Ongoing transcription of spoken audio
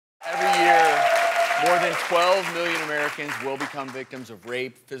More than 12 million Americans will become victims of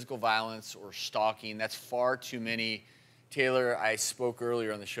rape, physical violence, or stalking. That's far too many. Taylor, I spoke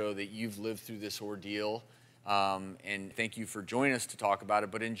earlier on the show that you've lived through this ordeal, and thank you for joining us to talk about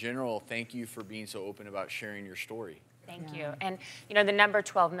it. But in general, thank you for being so open about sharing your story. Thank you. And, you know, the number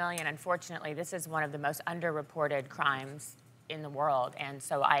 12 million, unfortunately, this is one of the most underreported crimes in the world. And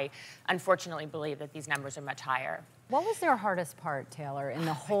so I unfortunately believe that these numbers are much higher. What was their hardest part, Taylor, in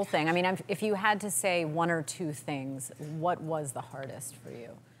the whole thing? I mean, if you had to say one or two things, what was the hardest for you?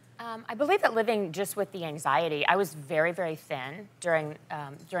 I believe that living just with the anxiety, I was very, very thin during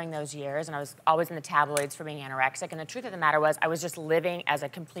those years, and I was always in the tabloids for being anorexic. And the truth of the matter was, I was just living as a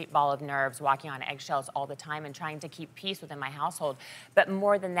complete ball of nerves, walking on eggshells all the time and trying to keep peace within my household. But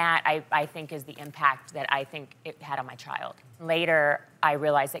more than that, I think is the impact that I think it had on my child. Later, I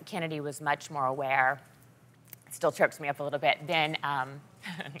realized that Kennedy was much more aware. It still trips me up a little bit. Than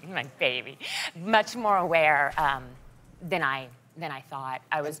my baby, much more aware than I thought.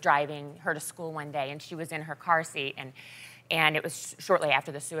 I was driving her to school one day, and she was in her car seat, and it was shortly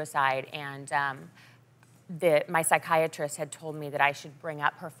after the suicide, and my psychiatrist had told me that I should bring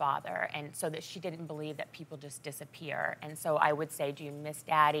up her father, and so that she didn't believe that people just disappear. And so I would say, do you miss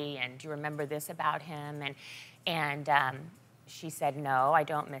Daddy, and do you remember this about him? And she said, no, I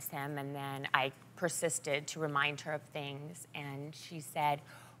don't miss him. And then I persisted to remind her of things, and she said,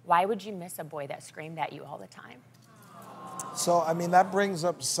 why would you miss a boy that screamed at you all the time? So, I mean, that brings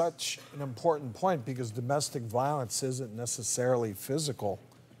up such an important point, because domestic violence isn't necessarily physical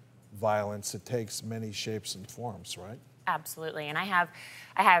violence. It takes many shapes and forms, right? Absolutely. And I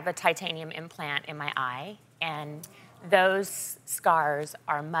have a titanium implant in my eye, and those scars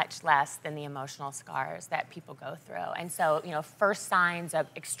are much less than the emotional scars that people go through. And so, you know, first signs of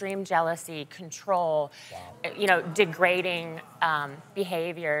extreme jealousy, control, you know, degrading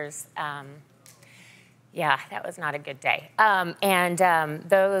behaviors, yeah, that was not a good day.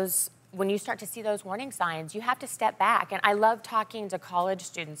 When you start to see those warning signs, you have to step back. And I love talking to college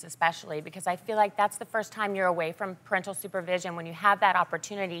students especially, because I feel like that's the first time you're away from parental supervision. When you have that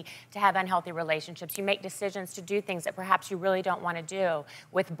opportunity to have unhealthy relationships, you make decisions to do things that perhaps you really don't want to do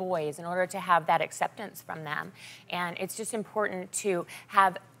with boys in order to have that acceptance from them. And it's just important to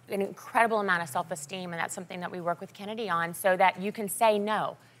have an incredible amount of self-esteem, and that's something that we work with Kennedy on, so that you can say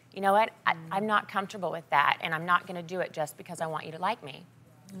no. You know what? I'm not comfortable with that, and I'm not going to do it just because I want you to like me.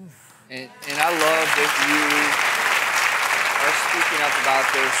 And I love that you are speaking up about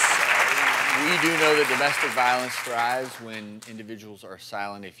this. We do know that domestic violence thrives when individuals are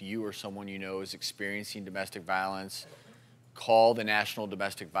silent. If you or someone you know is experiencing domestic violence, call the National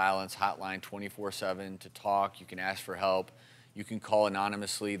Domestic Violence Hotline 24/7 to talk. You can ask for help. You can call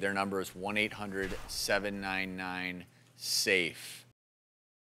anonymously. Their number is 1-800-799-SAFE.